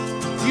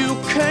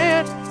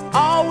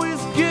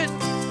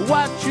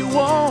you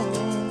won't.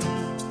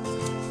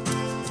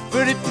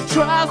 But if you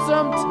try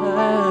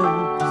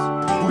sometimes,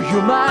 well,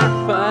 you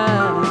might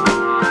find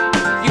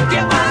you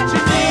get what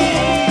you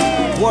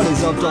need. What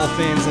is up,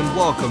 Dolphins, and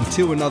welcome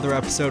to another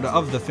episode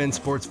of the Fin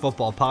Sports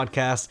Football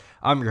Podcast.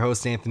 I'm your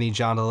host, Anthony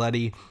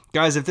Giandoletti.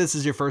 Guys, if this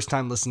is your first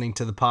time listening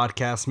to the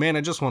podcast, man,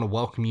 I just want to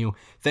welcome you.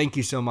 Thank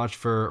you so much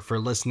for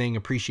listening.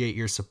 Appreciate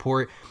your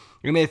support.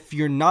 And if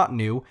you're not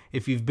new,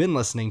 if you've been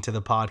listening to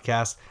the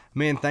podcast,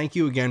 man, thank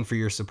you again for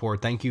your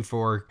support. Thank you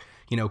for,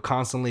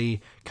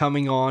 constantly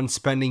coming on,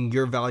 spending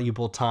your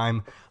valuable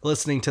time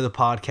listening to the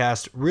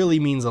podcast. Really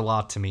means a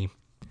lot to me.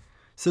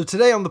 So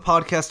today on the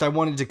podcast, I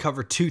wanted to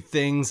cover two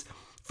things.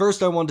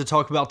 First, I wanted to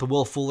talk about the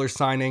Will Fuller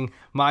signing,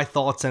 my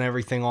thoughts and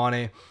everything on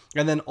it.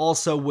 And then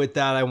also with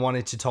that, I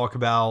wanted to talk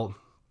about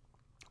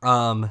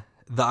the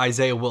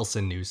Isaiah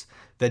Wilson news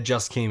that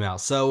just came out.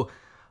 So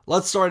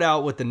let's start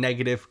out with the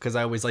negative, because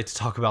I always like to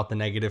talk about the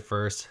negative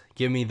first.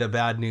 Give me the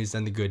bad news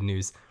and the good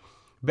news.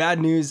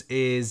 Bad news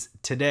is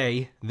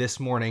today, this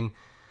morning,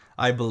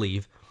 I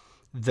believe,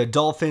 the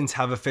Dolphins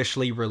have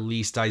officially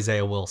released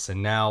Isaiah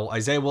Wilson. Now,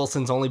 Isaiah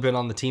Wilson's only been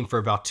on the team for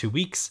about 2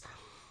 weeks.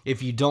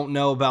 If you don't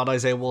know about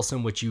Isaiah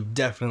Wilson, which you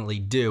definitely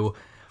do,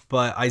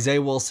 but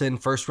Isaiah Wilson,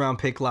 first round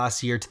pick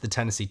last year to the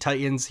Tennessee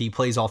Titans. He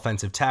plays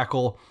offensive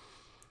tackle.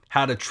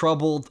 Had a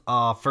troubled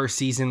first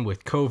season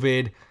with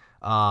COVID.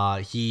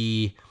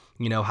 He,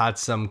 had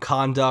some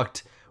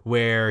conduct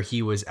where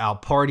he was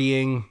out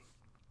partying,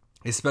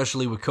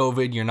 especially with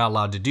COVID. You're not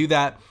allowed to do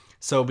that.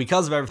 So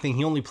because of everything,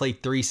 he only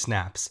played 3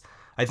 snaps.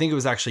 I think it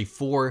was actually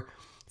 4.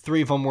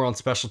 3 of them were on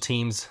special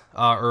teams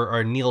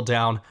or kneel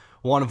down.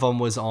 One of them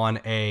was on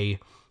a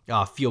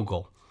field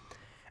goal.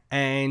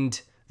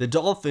 And the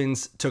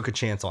Dolphins took a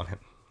chance on him.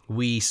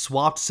 We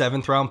swapped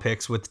 7th round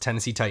picks with the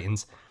Tennessee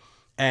Titans,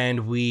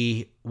 and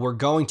we were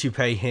going to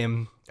pay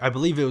him, I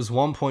believe it was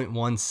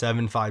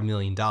 $1.175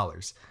 million.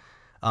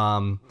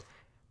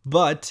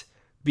 But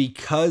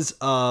because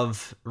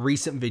of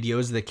recent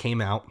videos that came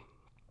out,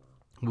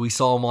 we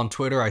saw him on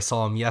Twitter. I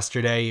saw him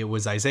yesterday. It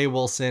was Isaiah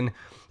Wilson.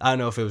 I don't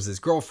know if it was his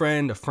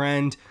girlfriend, a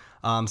friend,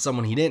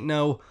 someone he didn't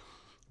know,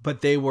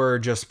 but they were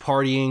just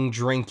partying,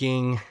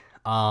 drinking.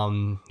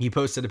 He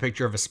posted a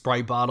picture of a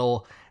Sprite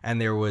bottle, and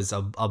there was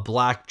a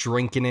black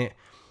drink in it.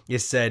 It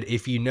said,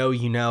 "If you know,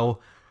 you know."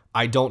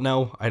 I don't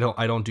know. I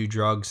don't do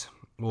drugs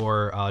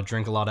or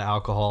drink a lot of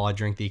alcohol. I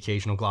drink the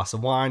occasional glass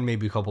of wine,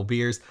 maybe a couple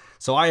beers.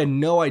 So I had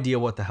no idea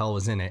what the hell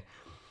was in it,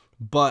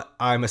 but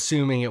I'm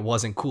assuming it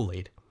wasn't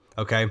Kool-Aid.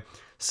 Okay.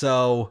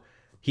 So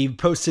he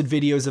posted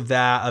videos of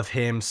that, of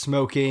him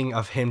smoking,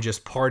 of him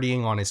just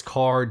partying on his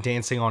car,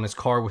 dancing on his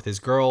car with his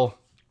girl.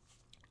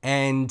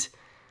 And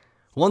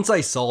once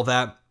I saw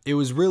that, it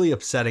was really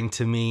upsetting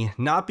to me,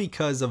 not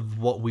because of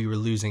what we were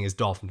losing as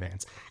Dolphin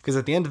fans, because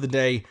at the end of the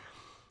day,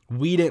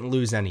 we didn't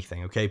lose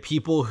anything, okay?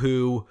 People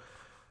who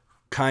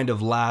kind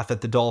of laugh at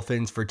the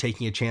Dolphins for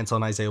taking a chance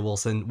on Isaiah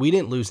Wilson, we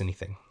didn't lose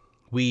anything.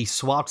 We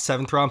swapped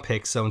 7th round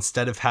picks, so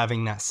instead of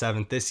having that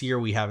 7th this year,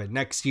 we have it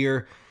next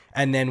year,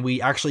 and then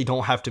we actually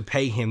don't have to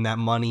pay him that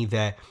money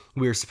that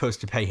we were supposed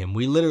to pay him.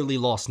 We literally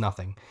lost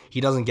nothing. He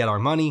doesn't get our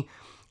money,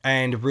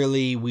 and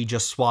really, we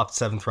just swapped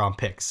 7th round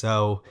picks.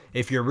 So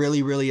if you're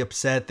really, really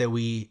upset that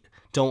we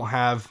don't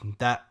have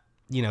that,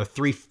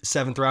 3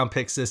 7th round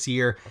picks this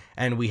year,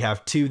 and we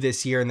have 2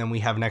 this year, and then we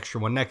have an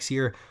extra one next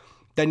year,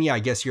 then yeah, I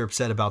guess you're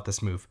upset about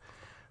this move.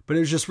 But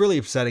it was just really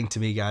upsetting to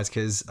me, guys,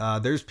 because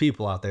there's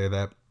people out there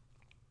that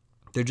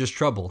they're just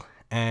troubled.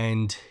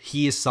 And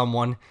he is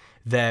someone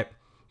that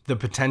the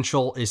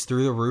potential is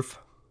through the roof.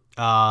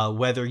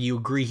 Whether you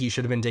agree he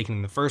should have been taken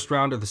in the first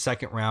round or the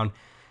second round,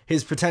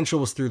 his potential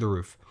was through the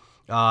roof.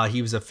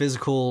 He was a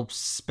physical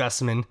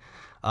specimen.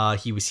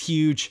 He was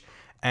huge.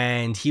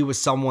 And he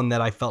was someone that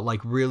I felt like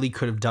really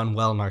could have done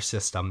well in our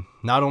system.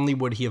 Not only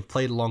would he have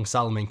played along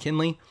Solomon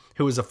Kinley,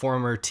 who was a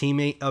former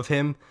teammate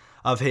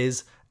of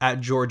his at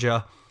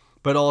Georgia,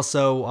 but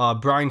also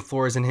Brian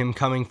Flores and him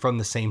coming from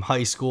the same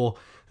high school,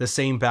 the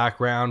same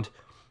background.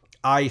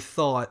 I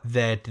thought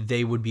that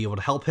they would be able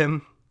to help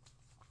him.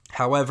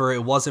 However,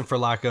 it wasn't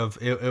lack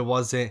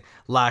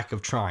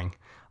of trying.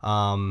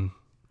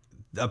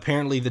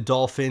 Apparently, the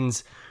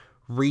Dolphins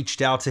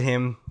reached out to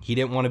him. He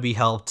didn't want to be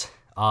helped.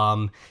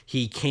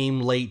 He came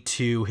late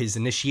to his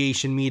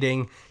initiation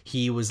meeting.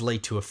 He was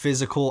late to a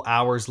physical,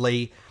 hours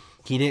late.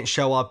 He didn't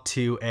show up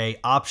to a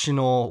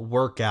optional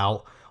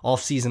workout,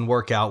 off-season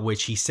workout,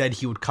 which he said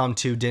he would come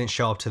to, didn't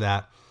show up to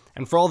that.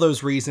 And for all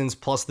those reasons,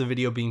 plus the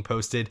video being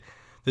posted,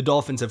 the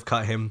Dolphins have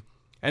cut him.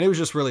 And it was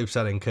just really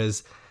upsetting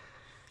because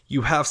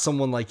you have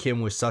someone like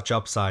him with such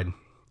upside,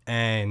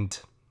 and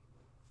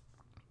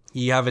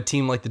you have a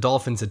team like the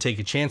Dolphins that take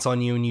a chance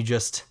on you, and you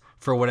just,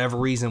 for whatever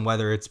reason,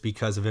 whether it's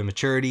because of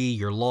immaturity,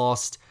 you're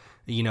lost,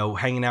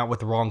 hanging out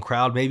with the wrong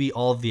crowd, maybe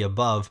all of the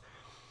above,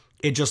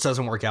 it just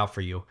doesn't work out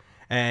for you.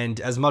 And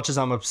as much as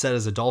I'm upset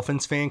as a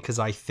Dolphins fan, because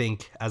I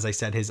think, as I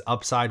said, his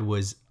upside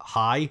was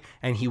high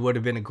and he would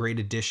have been a great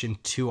addition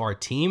to our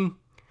team,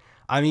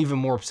 I'm even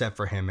more upset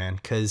for him, man,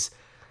 because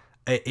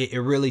it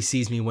really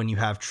sees me when you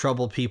have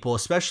troubled people,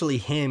 especially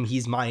him.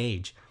 He's my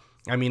age.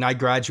 I mean, I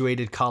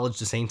graduated college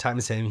the same time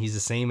as him. He's the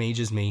same age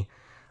as me.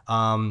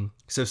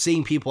 So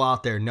seeing people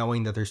out there,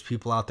 knowing that there's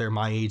people out there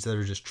my age that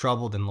are just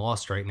troubled and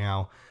lost right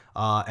now,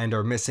 and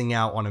are missing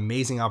out on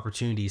amazing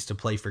opportunities to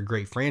play for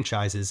great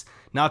franchises,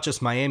 not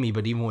just Miami,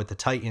 but even with the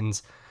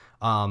Titans,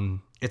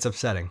 it's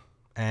upsetting.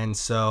 And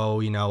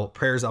so,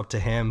 prayers up to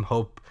him.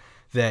 Hope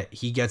that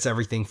he gets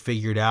everything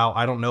figured out.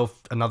 I don't know if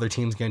another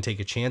team's going to take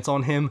a chance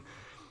on him,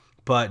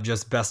 but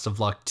just best of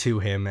luck to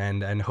him,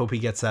 and hope he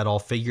gets that all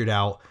figured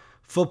out.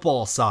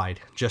 Football aside,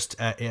 just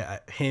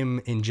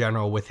him in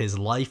general with his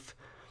life,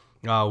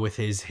 with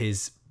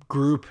his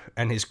group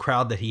and his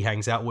crowd that he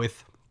hangs out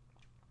with.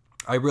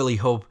 I really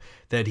hope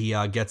that he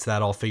gets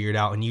that all figured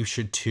out, and you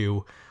should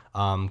too,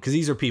 because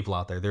these are people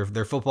out there.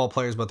 They're football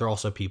players, but they're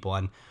also people,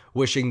 and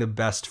wishing the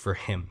best for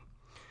him.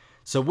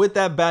 So with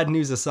that bad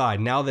news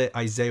aside, now that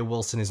Isaiah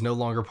Wilson is no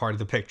longer part of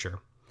the picture,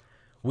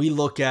 we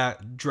look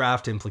at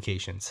draft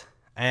implications.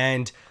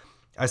 And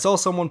I saw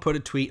someone put a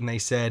tweet and they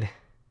said,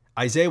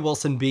 Isaiah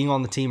Wilson being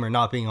on the team or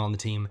not being on the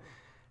team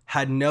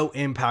had no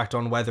impact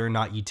on whether or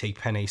not you take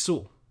Penei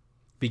Sewell,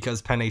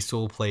 because Penei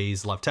Sewell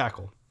plays left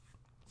tackle.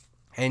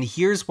 And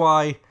here's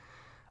why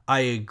I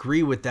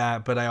agree with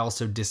that, but I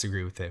also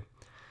disagree with it.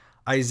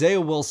 Isaiah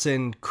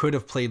Wilson could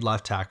have played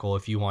left tackle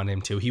if you want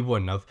him to. He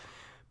wouldn't have,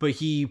 but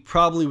he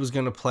probably was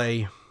going to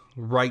play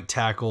right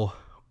tackle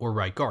or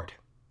right guard.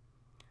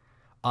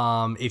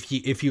 If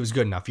he was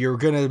good enough. You're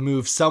going to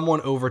move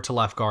someone over to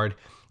left guard,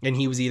 and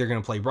he was either going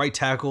to play right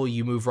tackle,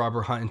 you move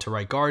Robert Hunt into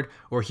right guard,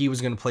 or he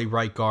was going to play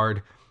right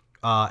guard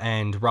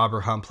and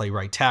Robert Hunt play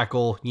right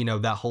tackle,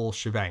 that whole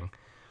shebang.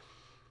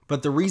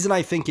 But the reason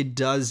I think it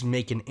does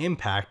make an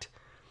impact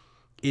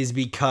is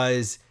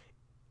because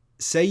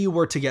say you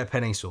were to get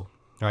Penei Sewell,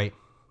 right?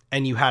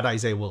 And you had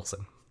Isaiah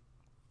Wilson.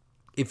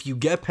 If you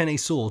get Penei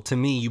Sewell, to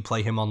me, you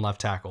play him on left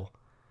tackle.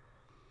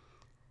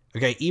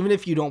 Okay, even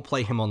if you don't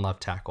play him on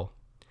left tackle,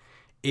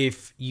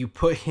 if you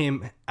put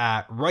him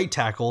at right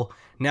tackle,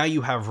 now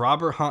you have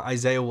Robert Hunt,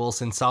 Isaiah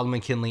Wilson, Solomon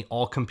Kinley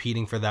all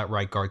competing for that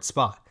right guard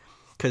spot,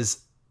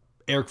 because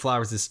Eric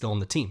Flowers is still on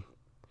the team.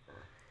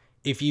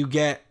 If you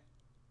get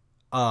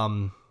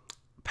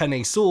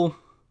Penei Sewell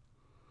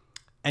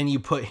and you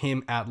put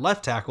him at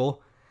left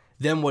tackle,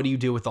 then what do you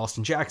do with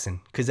Austin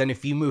Jackson? Because then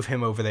if you move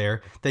him over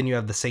there, then you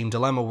have the same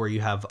dilemma where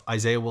you have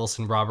Isaiah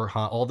Wilson, Robert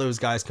Hunt, all those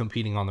guys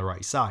competing on the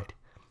right side,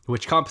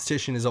 which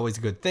competition is always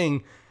a good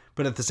thing.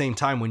 But at the same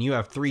time, when you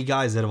have three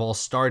guys that have all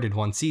started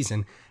one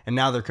season and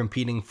now they're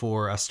competing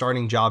for a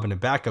starting job and a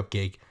backup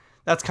gig,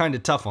 that's kind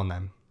of tough on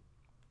them.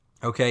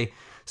 Okay,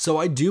 so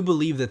I do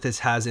believe that this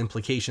has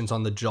implications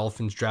on the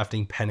Dolphins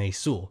drafting Penei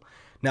Sewell.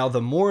 Now,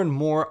 the more and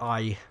more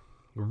I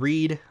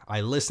read,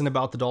 I listen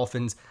about the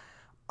Dolphins,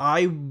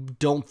 I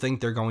don't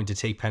think they're going to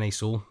take Penei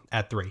Sewell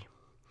at 3.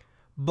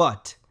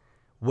 But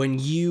when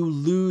you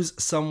lose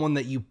someone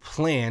that you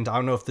planned, I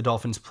don't know if the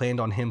Dolphins planned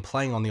on him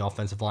playing on the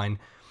offensive line,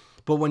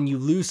 but when you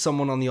lose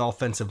someone on the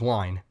offensive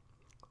line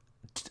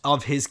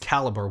of his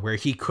caliber, where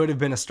he could have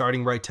been a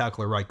starting right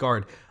tackle or right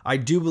guard, I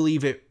do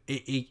believe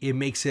it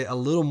makes it a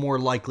little more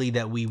likely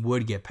that we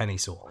would get Penei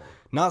Sewell.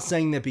 Not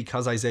saying that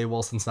because Isaiah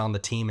Wilson's not on the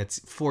team, it's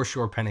for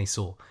sure Penei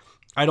Sewell.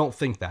 I don't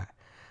think that.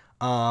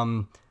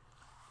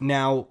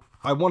 Now,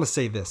 I want to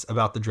say this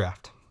about the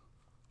draft,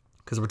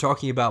 because we're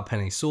talking about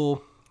Penei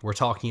Sewell, we're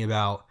talking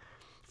about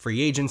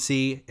free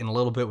agency, and a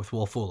little bit with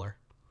Will Fuller.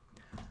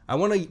 I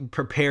want to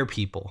prepare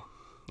people,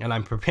 and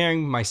I'm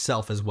preparing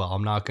myself as well.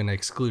 I'm not going to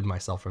exclude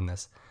myself from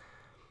this.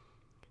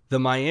 The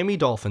Miami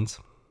Dolphins,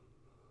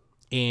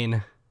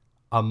 in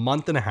a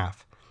month and a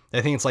half,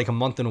 I think it's like a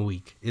month and a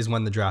week is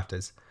when the draft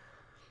is,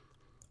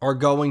 are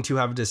going to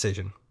have a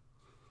decision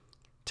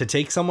to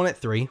take someone at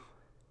 3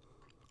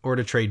 or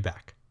to trade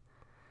back.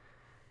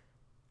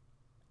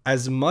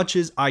 As much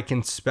as I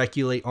can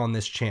speculate on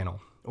this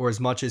channel, or as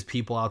much as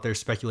people out there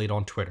speculate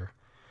on Twitter,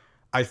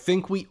 I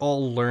think we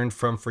all learned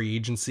from free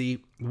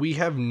agency, we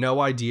have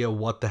no idea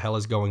what the hell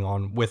is going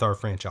on with our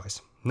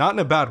franchise. Not in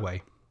a bad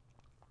way.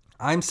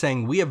 I'm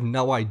saying we have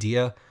no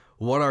idea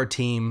what our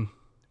team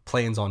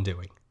plans on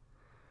doing.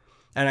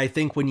 And I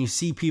think when you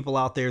see people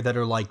out there that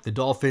are like, the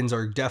Dolphins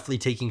are definitely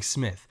taking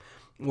Smith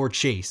or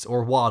Chase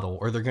or Waddle,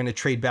 or they're going to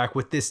trade back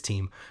with this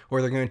team,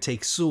 or they're going to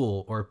take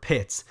Sewell or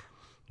Pitts,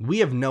 we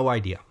have no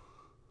idea.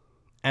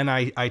 And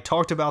I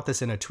talked about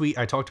this in a tweet.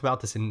 I talked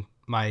about this in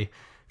my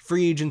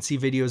free agency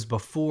videos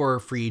before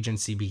free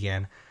agency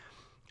began.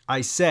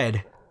 I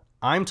said,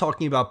 I'm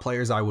talking about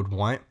players I would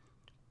want,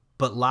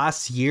 but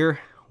last year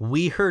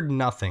we heard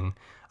nothing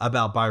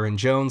about Byron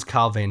Jones,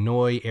 Kyle Van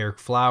Noy, Eric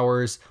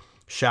Flowers,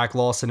 Shaq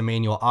Lawson,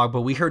 Emmanuel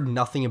Ogbah. We heard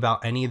nothing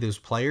about any of those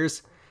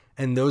players,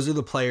 and those are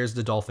the players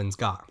the Dolphins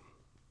got.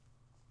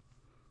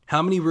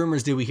 How many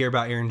rumors did we hear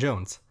about Aaron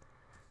Jones?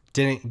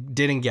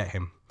 Didn't get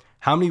him.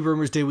 How many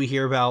rumors did we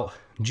hear about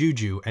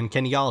Juju and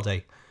Kenny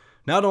Golladay?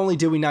 Not only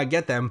did we not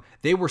get them,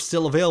 they were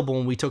still available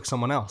when we took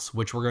someone else,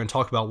 which we're going to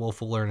talk about Will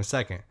Fuller in a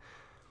second.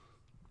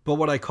 But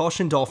what I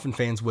caution Dolphin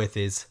fans with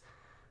is,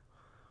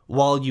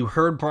 while you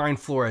heard Brian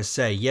Flores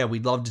say, yeah,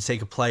 we'd love to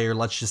take a player,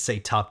 let's just say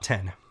top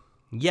 10.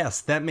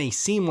 Yes, that may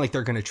seem like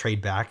they're going to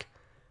trade back,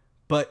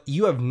 but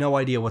you have no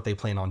idea what they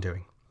plan on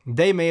doing.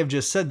 They may have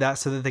just said that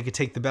so that they could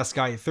take the best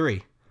guy at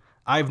 3.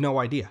 I have no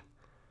idea.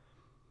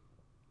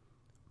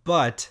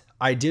 But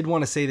I did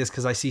want to say this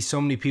because I see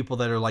so many people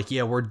that are like,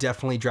 yeah, we're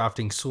definitely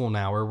drafting Sewell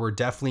now, or we're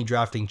definitely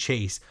drafting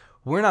Chase.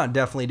 We're not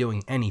definitely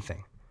doing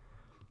anything.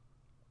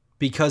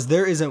 Because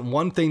there isn't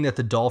one thing that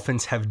the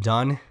Dolphins have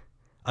done,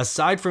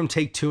 aside from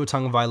take Tua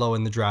Tagovailoa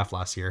in the draft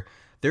last year,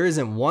 there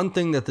isn't one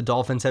thing that the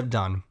Dolphins have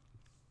done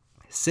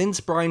since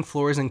Brian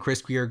Flores and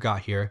Chris Grier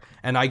got here,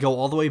 and I go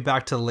all the way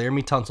back to the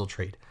Laramie Tunsil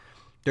trade.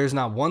 There's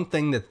not one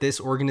thing that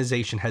this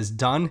organization has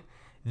done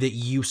that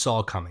you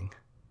saw coming.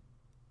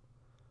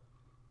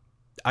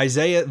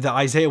 The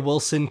Isaiah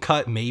Wilson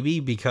cut,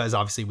 maybe, because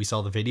obviously we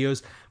saw the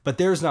videos, but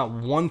there's not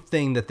one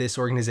thing that this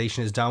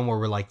organization has done where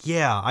we're like,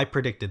 yeah, I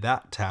predicted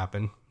that to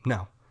happen.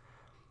 No.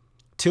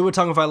 Tua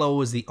Tagovailoa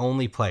was the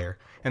only player,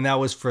 and that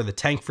was for the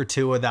tank for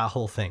Tua, that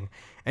whole thing.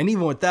 And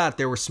even with that,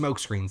 there were smoke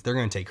screens. They're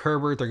going to take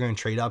Herbert. They're going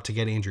to trade up to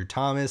get Andrew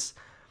Thomas.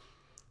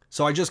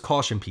 So I just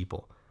caution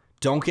people.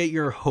 Don't get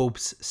your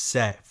hopes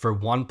set for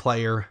one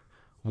player,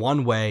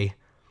 one way,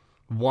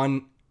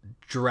 one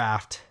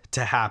draft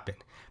to happen.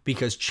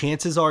 Because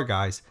chances are,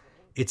 guys,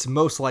 it's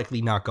most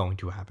likely not going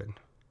to happen.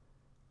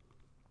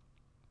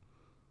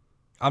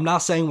 I'm not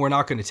saying we're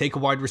not going to take a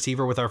wide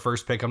receiver with our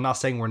first pick. I'm not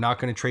saying we're not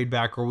going to trade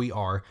back, or we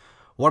are.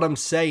 What I'm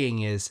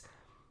saying is,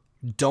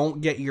 don't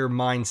get your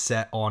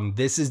mindset on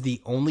this is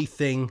the only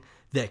thing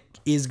that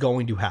is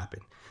going to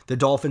happen. The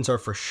Dolphins are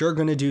for sure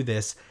going to do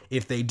this.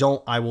 If they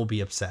don't, I will be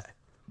upset.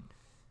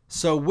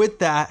 So with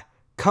that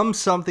comes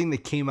something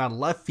that came out of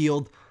left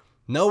field.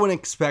 No one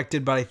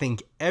expected, but I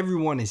think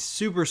everyone is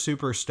super,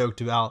 super stoked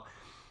about.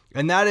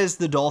 And that is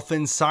the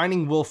Dolphins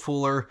signing Will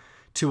Fuller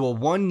to a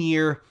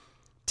 1-year,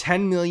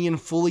 $10 million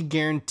fully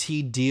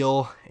guaranteed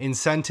deal,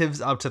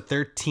 incentives up to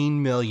 $13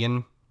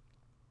 million.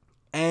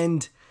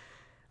 And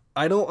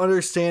I don't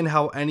understand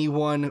how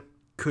anyone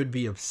could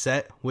be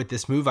upset with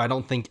this move. I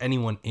don't think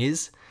anyone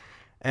is.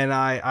 And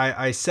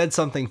I said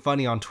something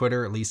funny on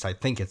Twitter, at least I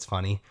think it's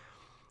funny.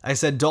 I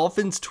said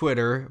Dolphins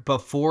Twitter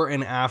before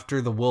and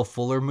after the Will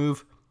Fuller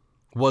move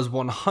was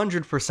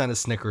 100% a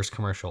Snickers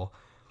commercial,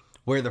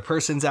 where the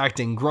person's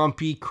acting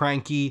grumpy,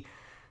 cranky.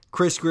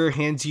 Chris Grier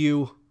hands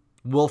you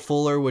Will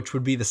Fuller, which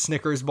would be the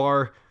Snickers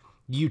bar.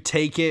 You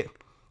take it,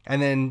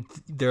 and then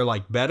they're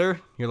like,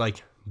 better? You're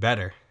like,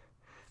 better.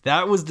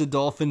 That was the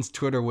Dolphins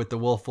Twitter with the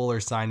Will Fuller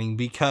signing,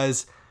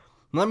 because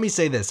let me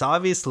say this.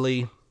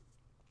 Obviously,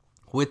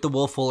 with the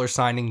Will Fuller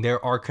signing,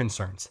 there are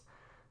concerns.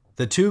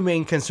 The two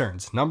main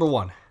concerns. Number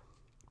one,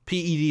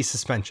 PED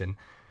suspension.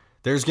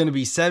 There's going to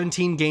be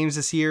 17 games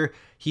this year.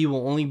 He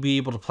will only be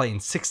able to play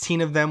in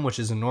 16 of them, which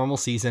is a normal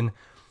season.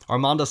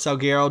 Armando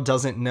Salguero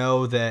doesn't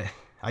know that.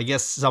 I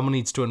guess someone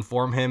needs to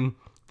inform him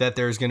that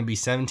there's going to be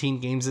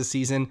 17 games this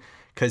season,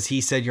 because he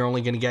said you're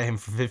only going to get him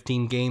for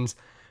 15 games.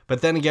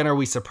 But then again, are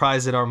we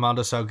surprised that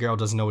Armando Salguero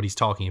doesn't know what he's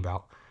talking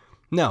about?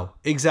 No,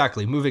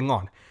 exactly. Moving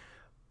on.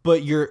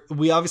 But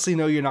we obviously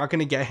know you're not going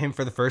to get him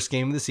for the first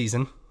game of the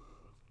season.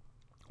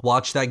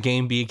 Watch that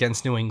game be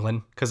against New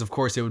England, because of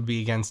course it would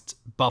be against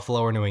Buffalo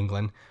or New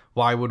England.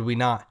 Why would we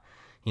not?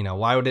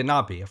 Why would it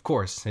not be? Of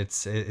course,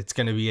 it's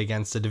going to be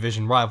against a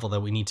division rival that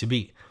we need to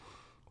beat.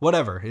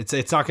 Whatever.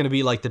 It's not going to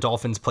be like the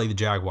Dolphins play the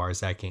Jaguars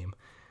that game.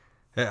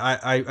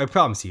 I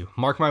promise you.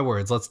 Mark my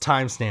words. Let's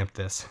timestamp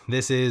this.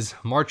 This is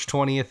March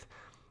 20th,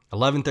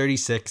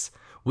 11:36.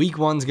 Week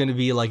 1's going to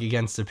be like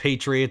against the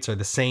Patriots or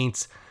the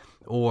Saints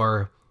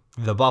or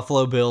the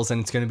Buffalo Bills,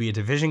 and it's going to be a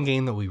division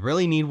game that we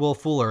really need Will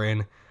Fuller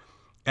in.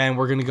 And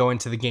we're going to go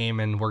into the game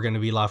and we're going to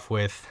be left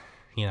with,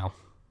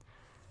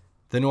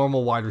 the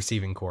normal wide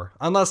receiving core.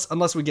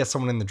 Unless we get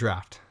someone in the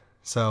draft.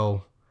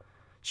 So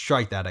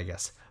strike that, I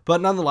guess.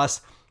 But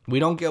nonetheless, we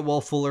don't get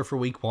Will Fuller for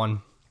week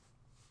 1.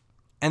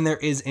 And there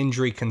is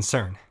injury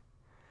concern.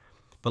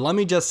 But let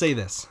me just say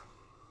this.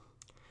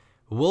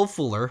 Will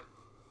Fuller,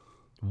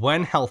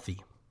 when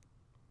healthy,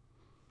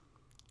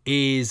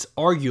 is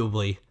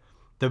arguably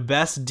the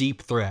best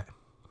deep threat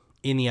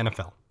in the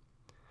NFL.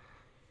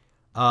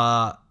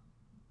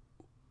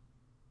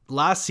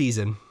 Last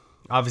season,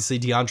 obviously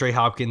DeAndre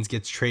Hopkins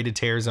gets traded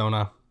to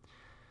Arizona.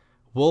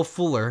 Will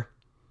Fuller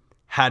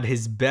had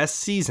his best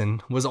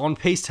season, was on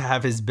pace to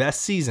have his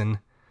best season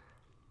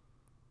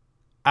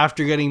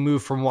after getting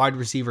moved from wide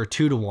receiver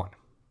 2 to 1.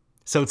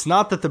 So it's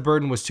not that the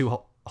burden was too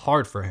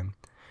hard for him.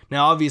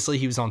 Now, obviously,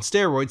 he was on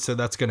steroids, so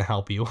that's going to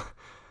help you.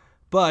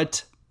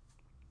 But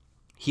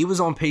he was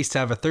on pace to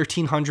have a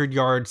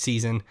 1,300-yard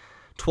season,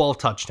 12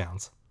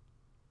 touchdowns.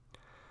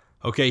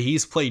 Okay,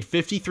 he's played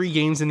 53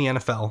 games in the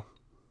NFL.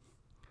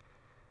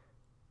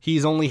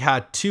 He's only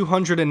had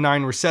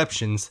 209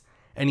 receptions,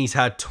 and he's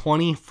had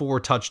 24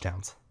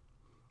 touchdowns.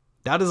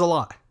 That is a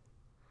lot.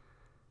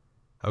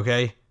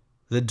 Okay?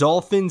 The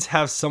Dolphins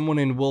have someone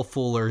in Will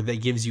Fuller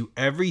that gives you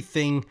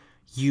everything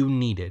you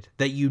needed,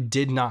 that you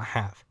did not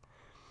have.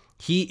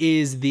 He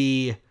is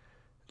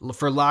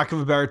for lack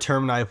of a better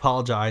term, and I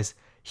apologize,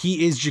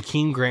 he is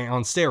Jakeem Grant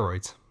on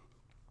steroids.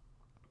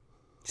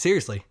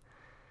 Seriously.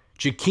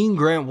 Jakeem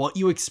Grant, what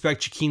you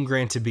expect Jakeem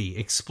Grant to be.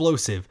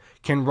 Explosive,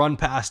 can run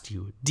past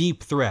you,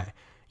 deep threat,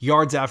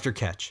 yards after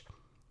catch.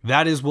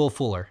 That is Will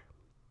Fuller.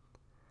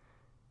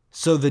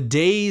 So the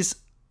days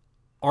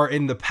are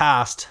in the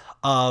past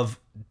of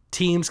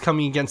teams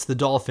coming against the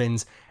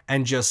Dolphins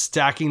and just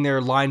stacking their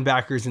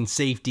linebackers and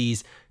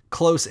safeties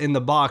close in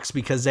the box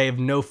because they have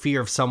no fear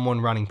of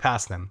someone running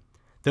past them.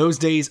 Those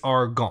days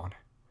are gone.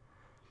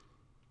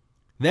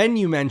 Then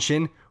you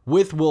mention,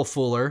 with Will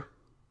Fuller,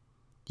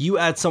 you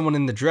add someone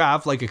in the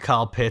draft like a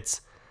Kyle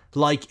Pitts,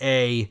 like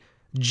a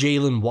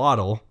Jalen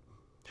Waddle,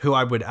 who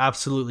I would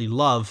absolutely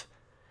love.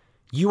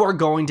 You are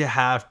going to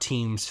have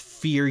teams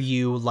fear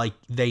you like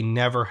they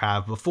never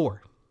have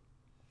before.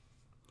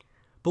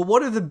 But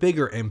what are the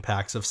bigger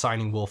impacts of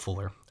signing Will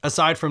Fuller,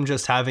 aside from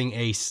just having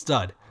a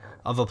stud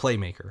of a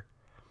playmaker?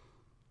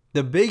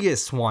 The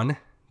biggest one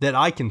that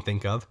I can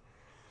think of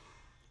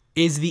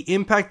is the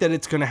impact that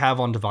it's going to have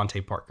on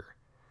Devontae Parker.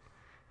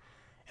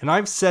 And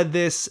I've said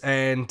this,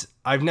 and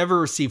I've never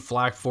received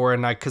flack for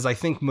it, because I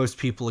think most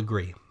people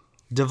agree.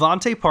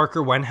 Devontae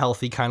Parker, when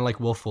healthy, kind of like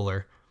Will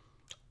Fuller,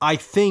 I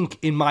think,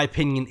 in my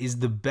opinion, is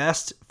the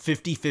best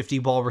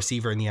 50-50 ball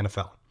receiver in the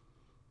NFL.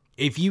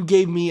 If you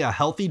gave me a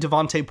healthy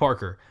Devontae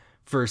Parker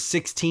for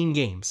 16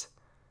 games,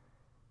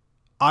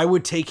 I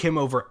would take him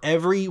over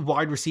every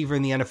wide receiver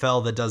in the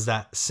NFL that does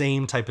that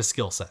same type of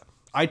skill set.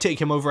 I'd take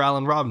him over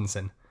Allen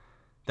Robinson.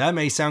 That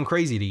may sound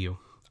crazy to you.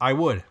 I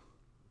would,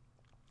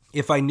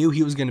 if I knew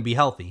he was going to be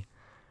healthy.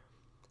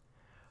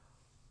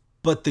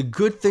 But the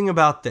good thing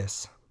about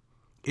this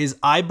is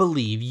I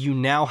believe you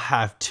now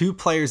have two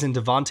players in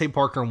Devontae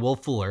Parker and Will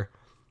Fuller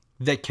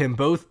that can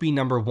both be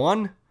number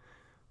one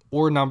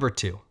or number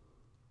two.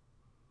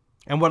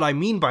 And what I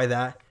mean by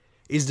that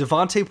is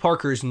Devontae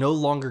Parker is no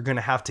longer going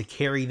to have to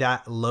carry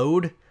that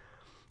load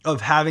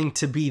of having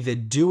to be the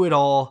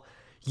do-it-all,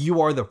 you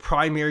are the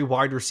primary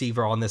wide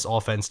receiver on this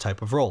offense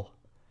type of role.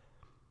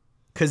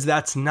 Because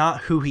that's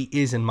not who he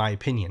is, in my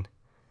opinion.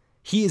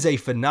 He is a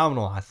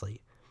phenomenal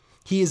athlete.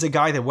 He is a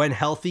guy that, when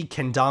healthy,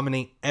 can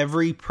dominate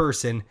every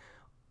person,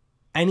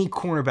 any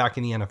cornerback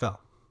in the NFL.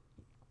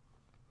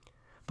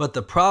 But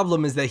the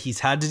problem is that he's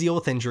had to deal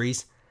with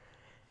injuries,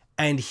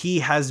 and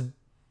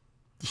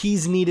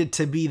he's needed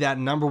to be that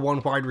number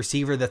one wide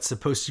receiver that's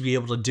supposed to be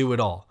able to do it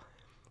all.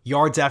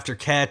 Yards after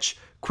catch,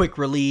 quick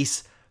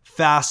release,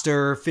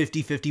 faster,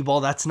 50-50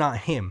 ball, that's not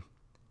him.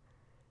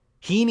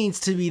 He needs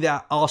to be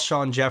that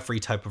Alshon Jeffrey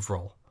type of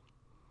role,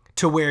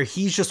 to where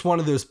he's just one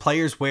of those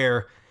players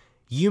where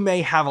you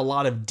may have a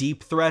lot of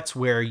deep threats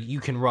where you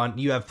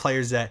have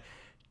players that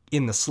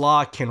in the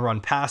slot can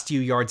run past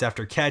you, yards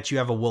after catch. You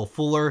have a Will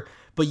Fuller,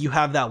 but you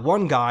have that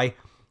one guy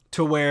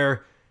to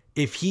where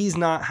if he's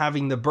not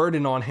having the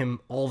burden on him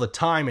all the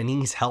time and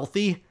he's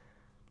healthy,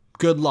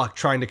 good luck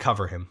trying to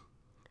cover him.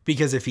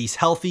 Because if he's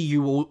healthy,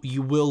 you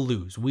will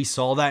lose. We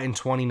saw that in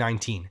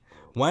 2019.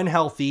 When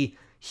healthy,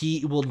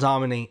 he will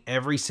dominate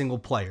every single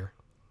player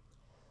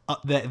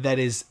that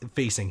is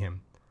facing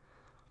him.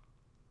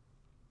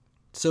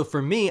 So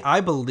for me, I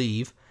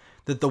believe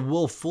that the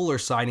Will Fuller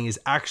signing is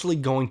actually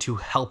going to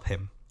help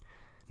him.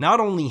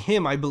 Not only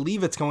him, I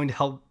believe it's going to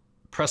help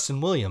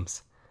Preston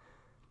Williams.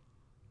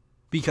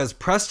 Because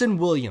Preston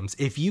Williams,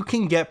 if you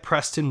can get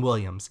Preston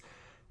Williams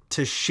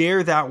to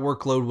share that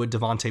workload with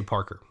Devontae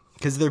Parker,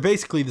 because they're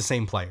basically the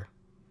same player.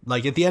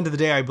 Like, at the end of the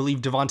day, I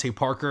believe Devontae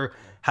Parker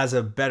has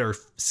a better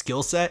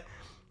skill set.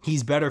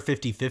 He's better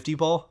 50-50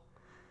 ball.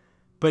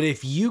 But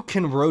if you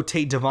can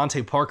rotate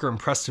Devontae Parker and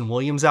Preston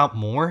Williams out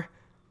more,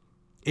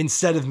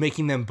 instead of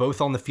making them both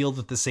on the field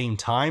at the same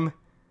time,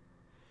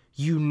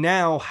 you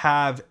now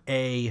have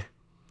you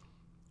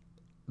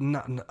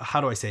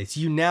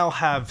now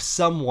have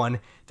someone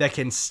that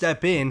can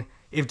step in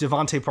if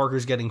Devontae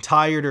Parker's getting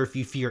tired or if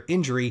you fear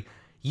injury.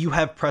 You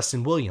have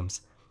Preston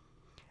Williams.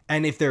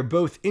 And if they're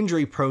both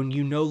injury prone,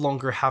 you no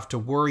longer have to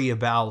worry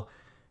about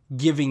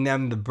giving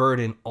them the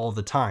burden all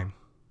the time.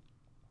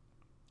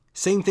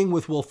 Same thing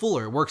with Will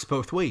Fuller. It works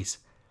both ways.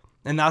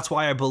 And that's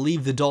why I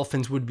believe the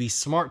Dolphins would be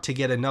smart to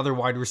get another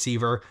wide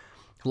receiver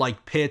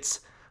like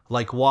Pitts,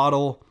 like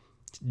Waddle,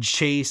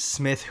 Chase,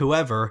 Smith,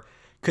 whoever.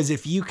 Because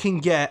if you can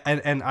get,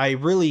 and I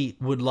really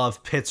would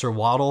love Pitts or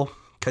Waddle,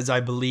 because I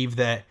believe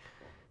that,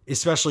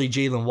 especially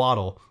Jalen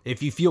Waddle,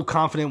 if you feel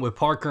confident with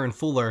Parker and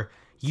Fuller,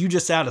 you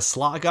just add a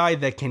slot guy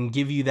that can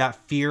give you that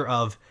fear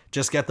of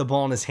just get the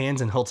ball in his hands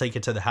and he'll take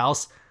it to the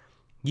house.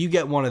 You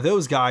get one of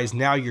those guys,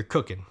 now you're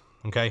cooking,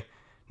 okay?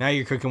 Now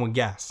you're cooking with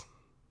gas.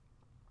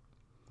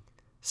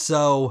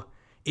 So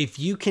if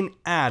you can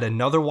add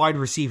another wide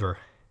receiver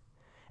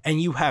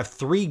and you have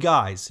three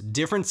guys,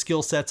 different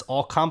skill sets,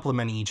 all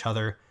complementing each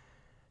other,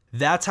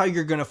 that's how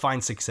you're going to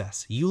find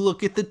success. You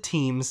look at the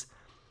teams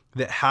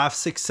that have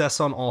success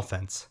on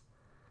offense.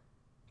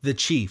 The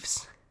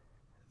Chiefs,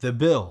 the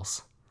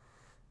Bills,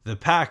 the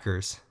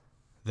Packers,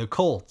 the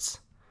Colts,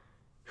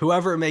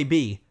 whoever it may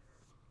be.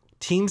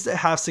 Teams that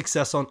have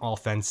success on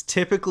offense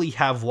typically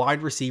have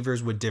wide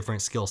receivers with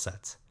different skill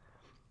sets.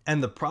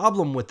 And the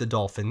problem with the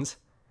Dolphins,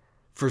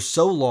 for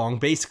so long,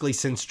 basically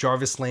since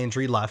Jarvis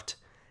Landry left,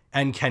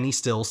 and Kenny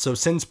Stills. So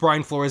since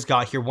Brian Flores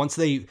got here, once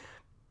they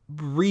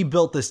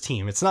rebuilt this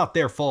team, it's not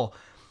their fault,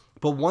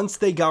 but once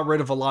they got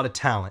rid of a lot of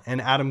talent,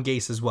 and Adam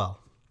Gase as well,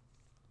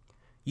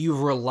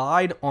 you've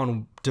relied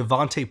on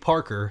Devontae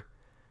Parker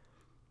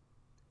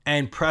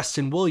and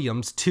Preston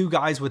Williams, two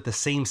guys with the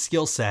same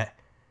skill set,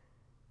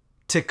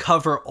 to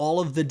cover all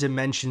of the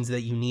dimensions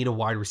that you need a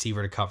wide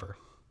receiver to cover.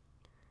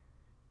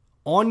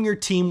 On your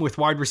team with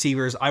wide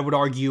receivers, I would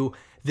argue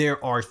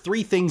there are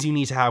three things you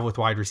need to have with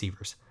wide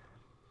receivers.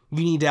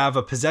 You need to have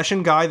a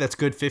possession guy that's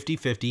good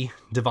 50-50,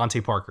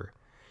 Devontae Parker.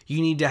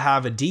 You need to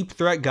have a deep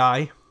threat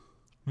guy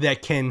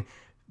that can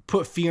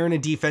put fear in a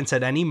defense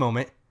at any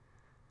moment.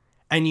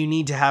 And you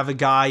need to have a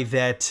guy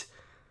that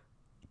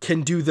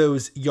can do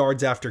those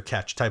yards after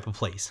catch type of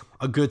plays.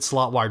 A good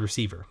slot wide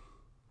receiver.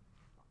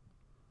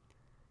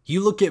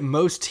 You look at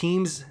most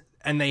teams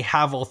and they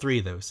have all three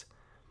of those.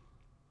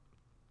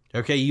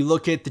 Okay, you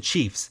look at the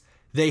Chiefs.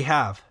 They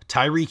have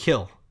Tyreek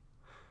Hill.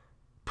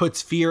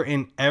 Puts fear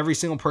in every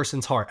single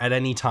person's heart at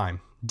any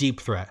time. Deep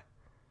threat.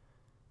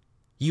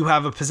 You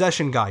have a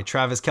possession guy,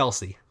 Travis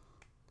Kelce.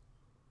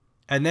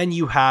 And then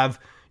you have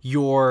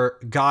your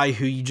guy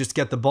who you just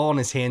get the ball in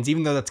his hands,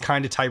 even though that's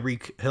kind of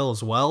Tyreek Hill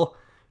as well,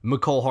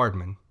 Mecole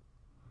Hardman.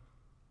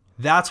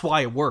 That's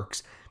why it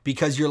works.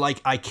 Because you're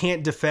like, I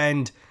can't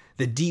defend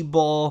the deep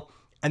ball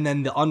and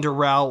then the under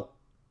route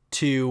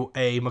to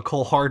a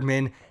Mecole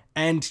Hardman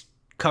and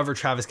cover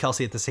Travis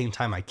Kelce at the same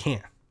time. I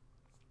can't.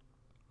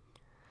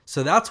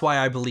 So that's why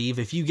I believe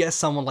if you get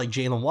someone like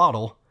Jalen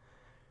Waddle,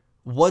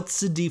 what's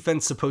the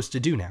defense supposed to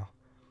do now?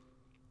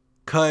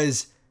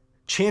 Because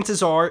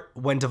chances are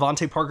when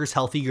Devontae Parker's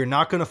healthy, you're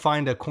not going to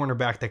find a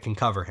cornerback that can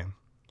cover him.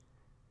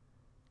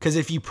 Because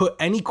if you put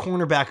any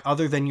cornerback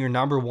other than your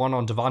number one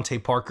on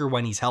Devontae Parker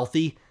when he's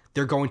healthy,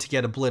 they're going to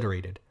get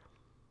obliterated.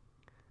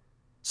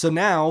 So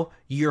now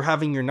you're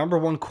having your number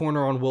one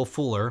corner on Will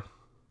Fuller.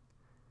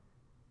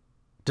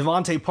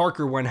 Devontae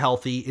Parker, when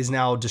healthy, is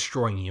now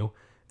destroying you.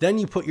 Then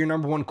you put your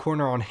number one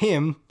corner on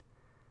him.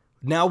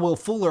 Now Will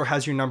Fuller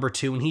has your number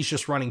two and he's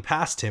just running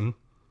past him.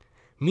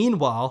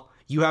 Meanwhile,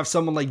 you have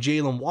someone like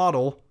Jalen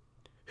Waddle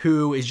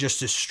who is just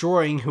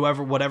destroying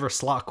whatever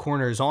slot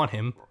corner is on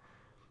him.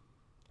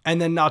 And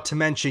then not to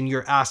mention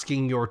you're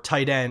asking your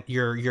tight end,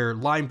 your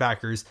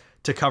linebackers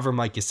to cover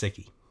Mike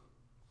Gesicki.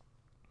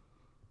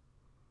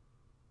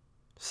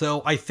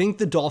 So I think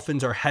the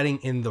Dolphins are heading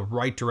in the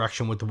right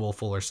direction with the Will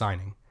Fuller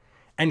signing.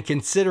 And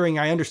considering,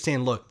 I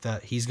understand, look,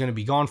 that he's going to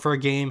be gone for a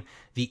game,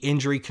 the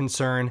injury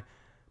concern,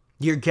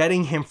 you're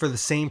getting him for the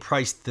same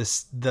price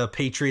the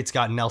Patriots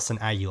got Nelson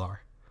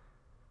Aguilar.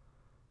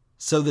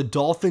 So the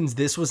Dolphins,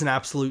 this was an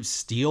absolute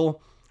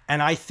steal.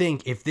 And I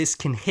think if this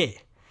can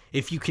hit,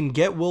 if you can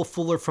get Will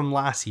Fuller from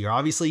last year,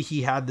 obviously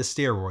he had the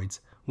steroids.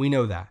 We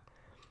know that.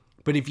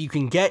 But if you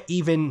can get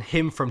even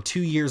him from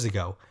 2 years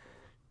ago,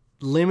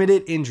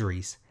 limited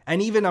injuries,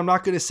 and even I'm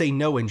not going to say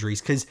no injuries,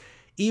 because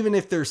even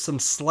if there's some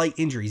slight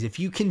injuries, if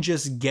you can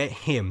just get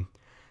him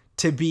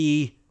to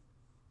be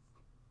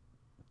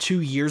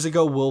 2 years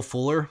ago Will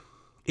Fuller,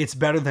 it's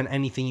better than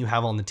anything you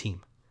have on the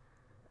team.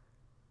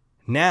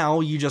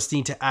 Now you just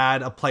need to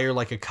add a player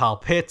like a Kyle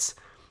Pitts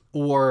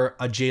or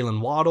a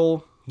Jalen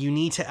Waddle. You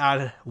need to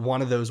add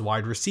one of those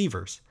wide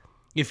receivers.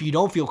 If you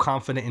don't feel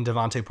confident in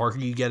Devontae Parker,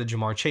 you get a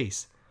Jamar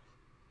Chase.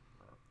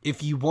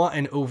 If you want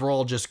an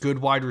overall just good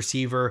wide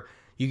receiver,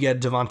 you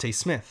get Devontae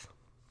Smith.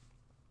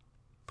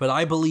 But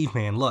I believe,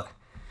 man, look,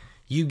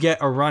 you get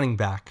a running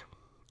back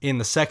in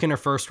the second or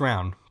first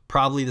round,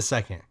 probably the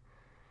second.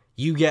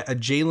 You get a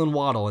Jalen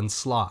Waddle in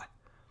slot.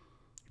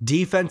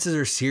 Defenses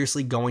are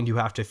seriously going to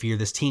have to fear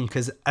this team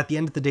because at the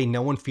end of the day,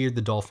 no one feared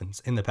the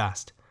Dolphins in the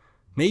past.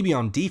 Maybe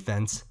on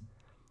defense,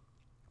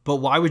 but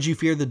why would you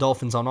fear the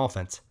Dolphins on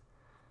offense?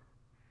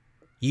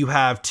 You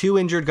have two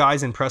injured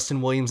guys in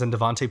Preston Williams and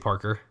Devontae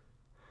Parker,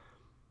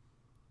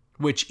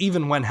 which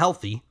even when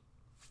healthy,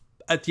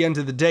 at the end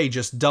of the day,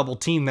 just double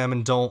team them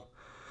and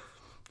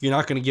you're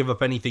not going to give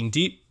up anything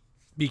deep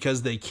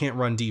because they can't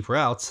run deep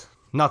routes.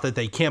 Not that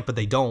they can't, but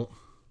they don't.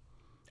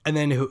 And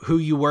then who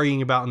you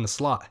worrying about in the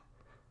slot?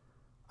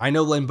 I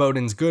know Lynn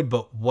Bowden's good,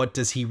 but what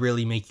does he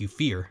really make you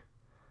fear?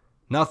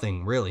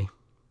 Nothing, really.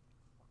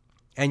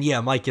 And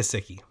yeah, Mike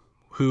Gesicki,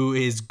 who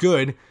is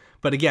good,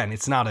 but again,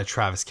 it's not a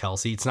Travis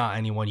Kelce. It's not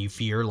anyone you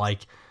fear.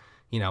 Like,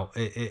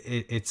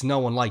 it's no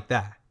one like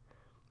that.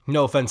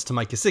 No offense to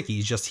Mike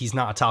Gesicki, he's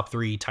not a top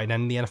 3 tight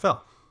end in the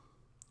NFL.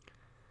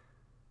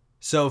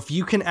 So if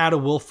you can add a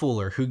Will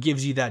Fuller who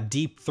gives you that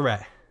deep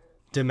threat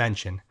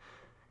dimension,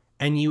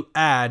 and you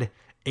add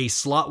a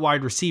slot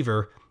wide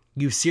receiver,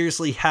 you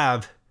seriously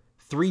have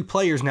 3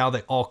 players now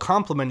that all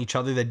complement each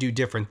other that do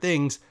different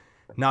things.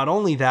 Not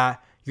only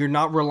that, you're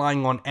not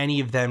relying on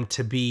any of them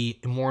to be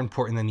more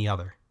important than the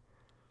other.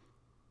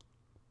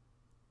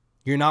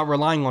 You're not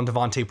relying on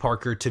Devontae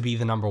Parker to be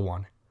the number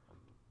one.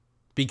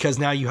 Because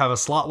now you have a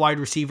slot wide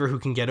receiver who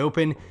can get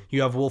open.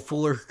 You have Will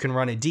Fuller who can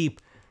run it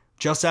deep.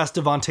 Just ask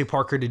Devontae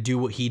Parker to do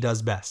what he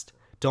does best.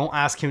 Don't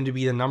ask him to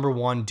be the number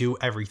one, do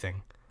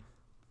everything.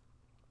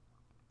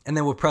 And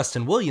then with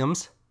Preston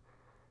Williams,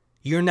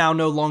 you're now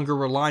no longer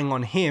relying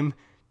on him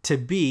to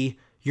be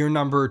your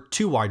number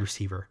 2 wide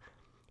receiver.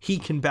 He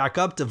can back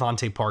up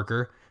Devontae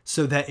Parker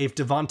so that if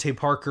Devontae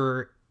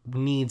Parker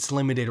needs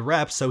limited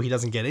reps so he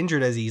doesn't get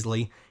injured as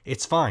easily,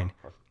 it's fine.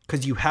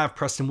 Because you have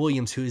Preston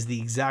Williams, who is the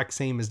exact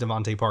same as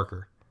Devontae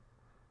Parker.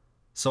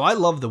 So I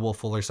love the Will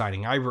Fuller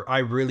signing. I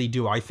really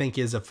do. I think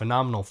is a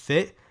phenomenal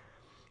fit.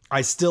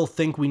 I still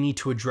think we need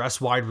to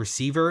address wide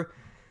receiver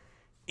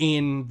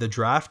in the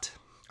draft.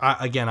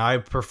 I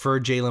prefer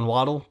Jalen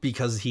Waddle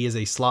because he is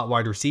a slot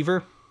wide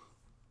receiver.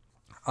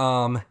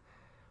 But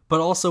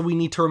also we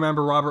need to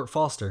remember Robert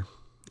Foster.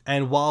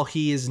 And while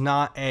he is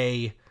not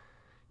a,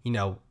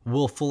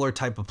 Will Fuller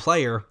type of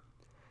player,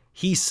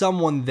 he's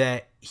someone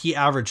that he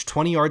averaged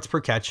 20 yards per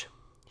catch.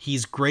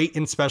 He's great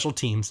in special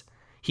teams.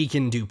 He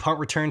can do punt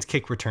returns,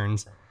 kick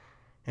returns.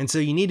 And so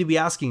you need to be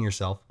asking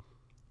yourself,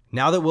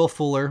 now that Will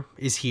Fuller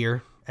is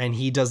here and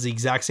he does the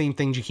exact same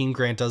thing Jakeem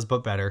Grant does,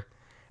 but better,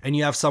 and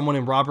you have someone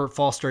in Robert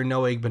Foster and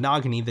Noah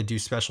Igbenogany that do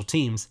special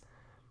teams,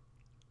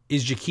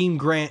 is Jakeem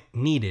Grant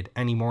needed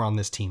anymore on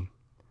this team?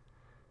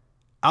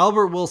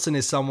 Albert Wilson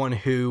is someone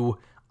who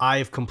I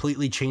have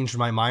completely changed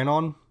my mind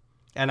on,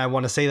 and I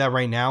want to say that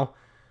right now.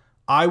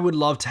 I would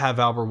love to have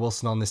Albert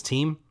Wilson on this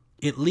team,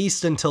 at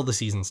least until the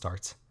season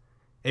starts.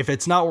 If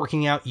it's not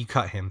working out, you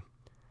cut him.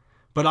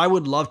 But I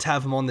would love to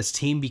have him on this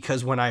team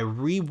because when I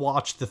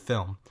rewatched the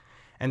film,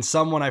 and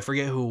someone, I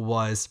forget who it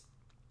was,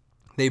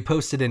 they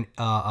posted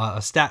a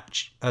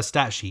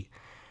stat sheet,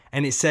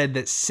 and it said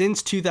that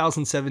since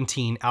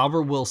 2017,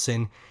 Albert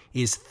Wilson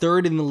is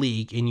 3rd in the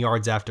league in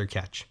yards after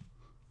catch.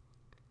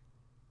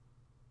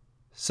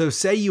 So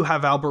say you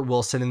have Albert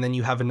Wilson and then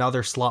you have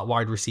another slot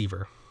wide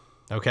receiver,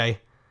 okay?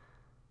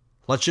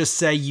 Let's just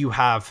say you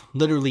have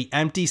literally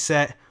empty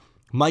set,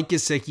 Mike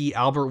Gesicki,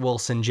 Albert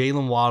Wilson,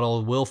 Jalen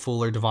Waddle, Will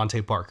Fuller,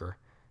 Devontae Parker.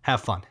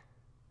 Have fun.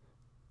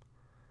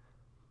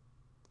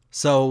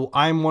 So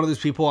I'm one of those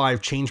people,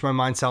 I've changed my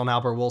mindset on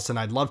Albert Wilson.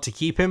 I'd love to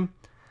keep him.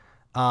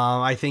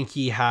 I think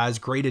he has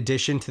great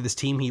addition to this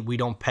team. We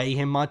don't pay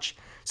him much,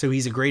 so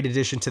he's a great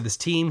addition to this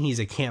team. He's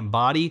a camp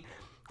body.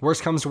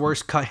 Worst comes to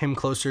worst, cut him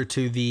closer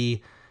to the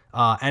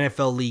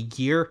NFL league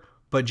year.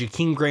 But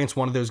Jakeem Grant's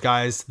one of those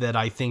guys that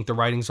I think the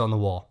writing's on the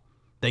wall.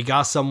 They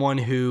got someone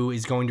who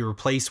is going to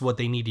replace what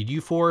they needed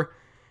you for,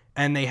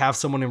 and they have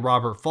someone in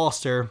Robert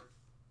Foster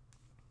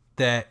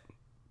that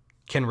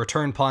can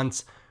return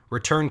punts,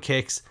 return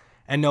kicks,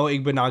 and Noah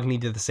Igbenogany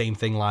did the same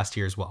thing last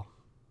year as well.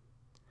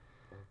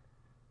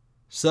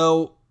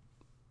 So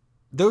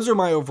those are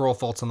my overall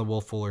thoughts on the Will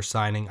Fuller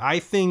signing. I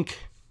think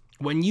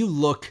when you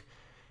look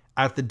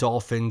at the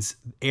Dolphins,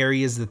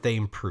 areas that they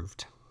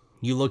improved,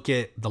 you look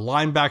at the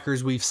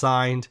linebackers we've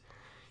signed,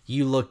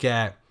 you look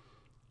at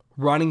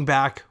running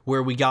back,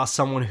 where we got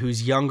someone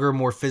who's younger,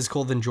 more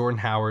physical than Jordan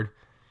Howard.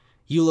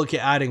 You look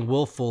at adding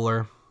Will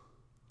Fuller.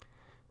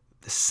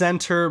 The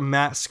center,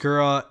 Matt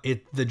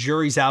Skura, the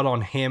jury's out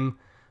on him.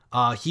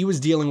 He was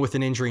dealing with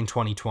an injury in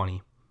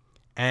 2020.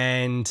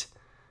 And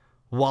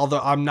while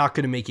I'm not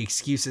going to make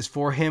excuses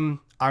for him,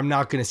 I'm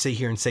not going to sit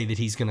here and say that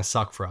he's going to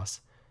suck for us.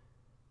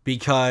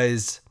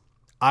 Because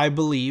I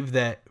believe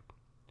that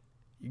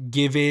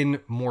given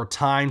more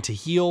time to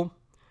heal,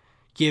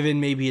 given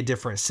maybe a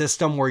different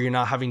system where you're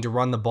not having to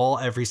run the ball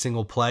every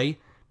single play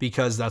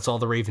because that's all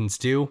the Ravens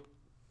do,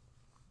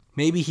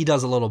 maybe he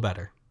does a little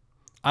better.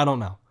 I don't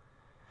know.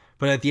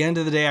 But at the end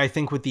of the day, I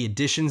think with the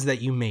additions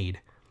that you made,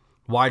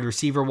 wide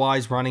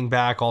receiver-wise, running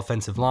back,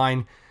 offensive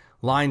line,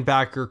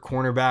 linebacker,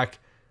 cornerback,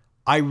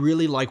 I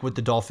really like what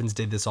the Dolphins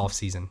did this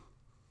offseason.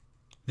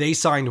 They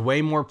signed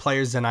way more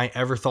players than I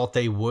ever thought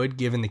they would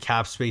given the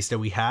cap space that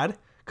we had,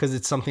 because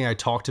it's something I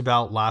talked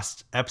about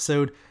last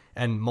episode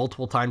and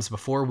multiple times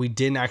before. We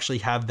didn't actually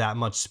have that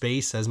much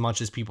space as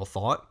much as people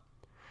thought.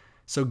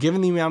 So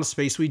given the amount of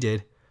space we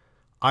did,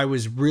 I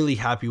was really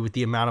happy with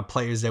the amount of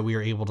players that we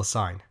were able to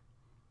sign.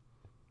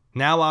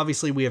 Now,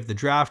 obviously, we have the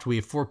draft. We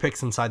have 4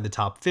 picks inside the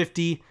top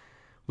 50.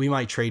 We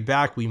might trade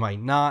back. We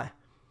might not.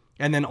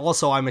 And then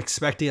also, I'm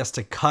expecting us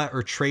to cut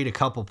or trade a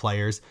couple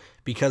players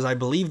because I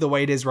believe the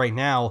way it is right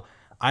now,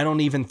 I don't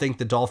even think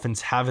the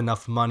Dolphins have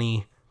enough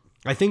money.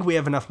 I think we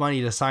have enough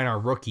money to sign our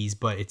rookies,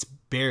 but it's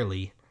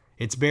barely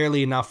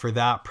enough for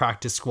that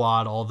practice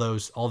squad, all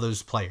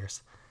those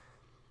players.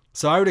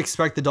 So I would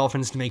expect the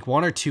Dolphins to make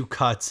 1 or 2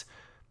 cuts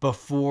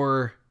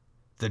before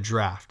the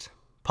draft,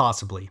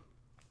 possibly.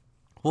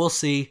 We'll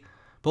see,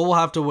 but we'll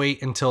have to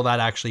wait until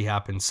that actually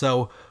happens.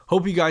 So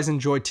hope you guys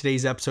enjoyed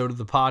today's episode of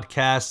the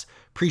podcast.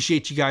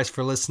 Appreciate you guys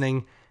for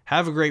listening.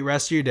 Have a great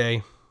rest of your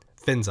day.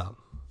 Fins up.